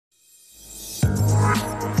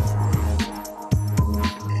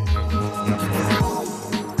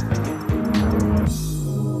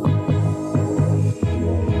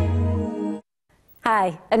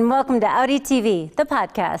Hi, and welcome to Audi TV, the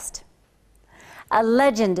podcast. A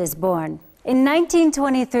legend is born. In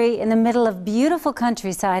 1923, in the middle of beautiful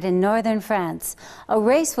countryside in northern France, a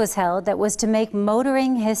race was held that was to make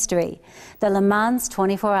motoring history, the Le Mans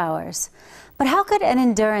 24 Hours. But how could an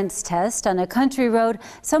endurance test on a country road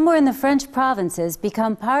somewhere in the French provinces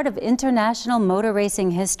become part of international motor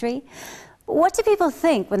racing history? What do people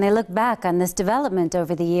think when they look back on this development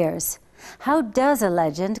over the years? How does a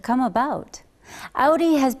legend come about?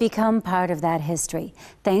 Audi has become part of that history,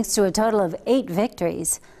 thanks to a total of 8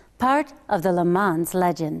 victories, part of the Le Mans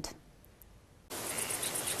legend.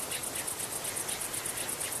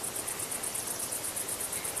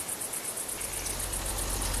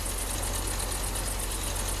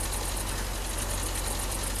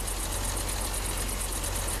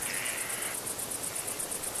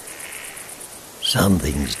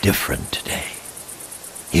 Something's different today.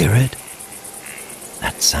 Hear it?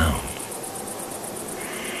 That sound.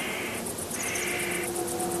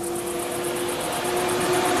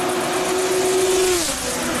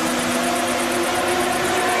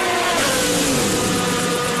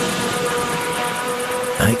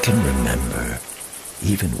 I can remember,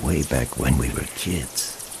 even way back when we were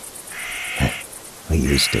kids. We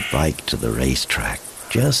used to bike to the racetrack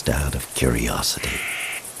just out of curiosity.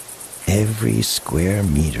 Every square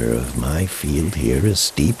meter of my field here is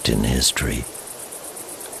steeped in history.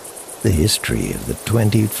 The history of the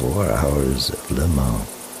 24 hours of Le Mans.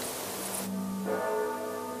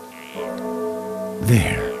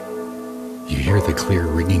 There. You hear the clear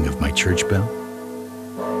ringing of my church bell?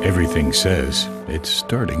 Everything says it's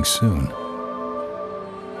starting soon.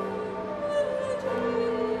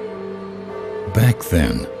 Back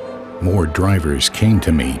then, more drivers came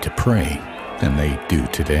to me to pray than they do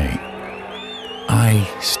today. I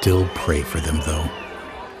still pray for them, though,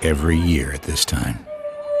 every year at this time.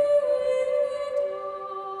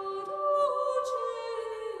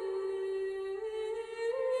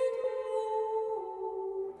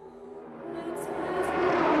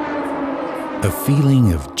 A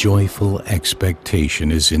feeling of joyful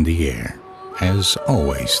expectation is in the air, as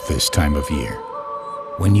always this time of year,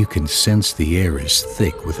 when you can sense the air is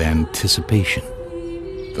thick with anticipation.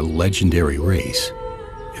 The legendary race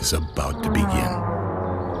is about to begin.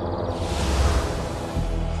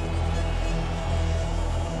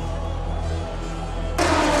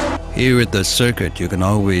 Here at the circuit, you can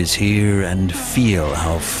always hear and feel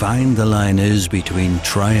how fine the line is between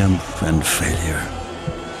triumph and failure.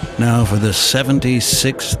 Now for the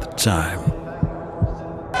 76th time.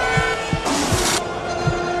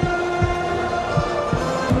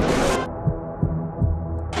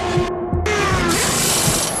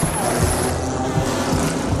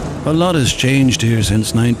 A lot has changed here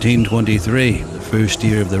since 1923, the first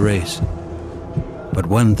year of the race. But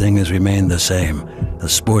one thing has remained the same, the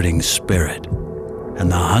sporting spirit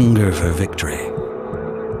and the hunger for victory.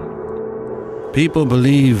 People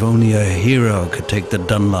believe only a hero could take the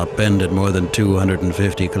Dunlop bend at more than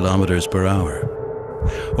 250 kilometers per hour.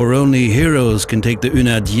 Or only heroes can take the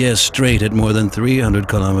Audi straight at more than 300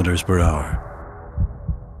 kilometers per hour.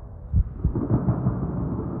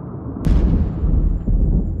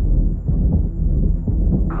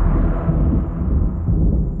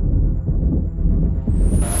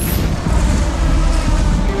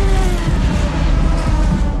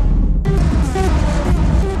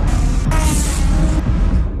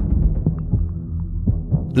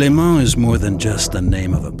 Le Mans is more than just the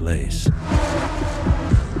name of a place.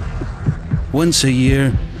 Once a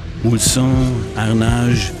year, Moulson,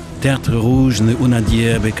 Arnage, Tertre Rouge and the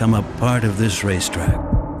Unadier become a part of this racetrack.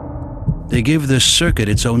 They give the circuit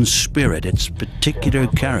its own spirit, its particular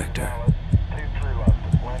character.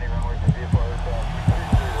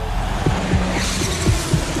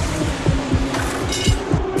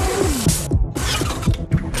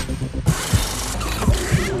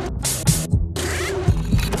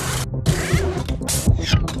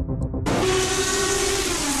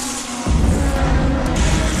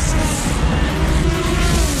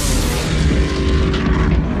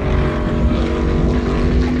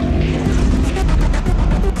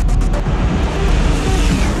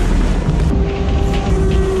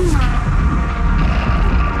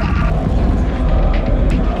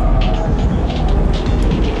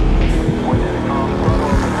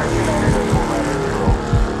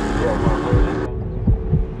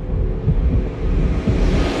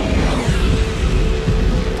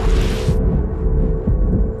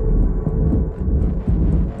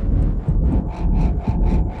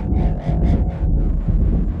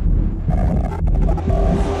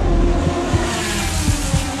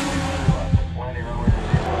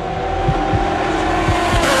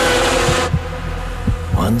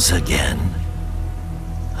 Once again,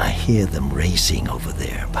 I hear them racing over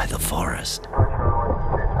there by the forest.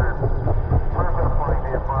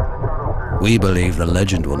 We believe the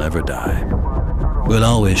legend will never die. We'll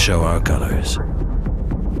always show our colors.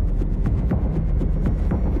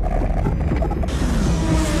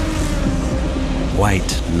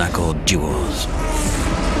 White-knuckled duels.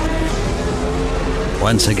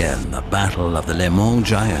 Once again, the battle of the Le Mans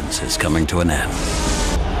giants is coming to an end.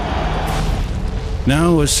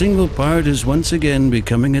 Now a single part is once again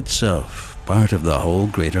becoming itself part of the whole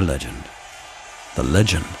greater legend. The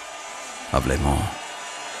legend of Le Mans.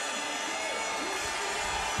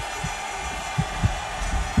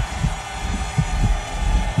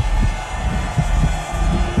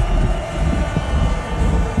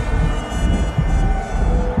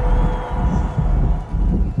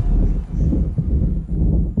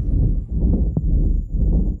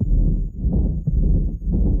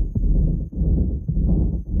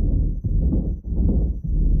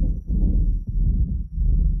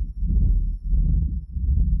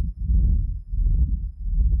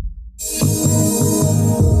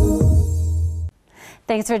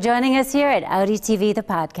 Thanks for joining us here at Audi TV, the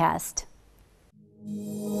podcast.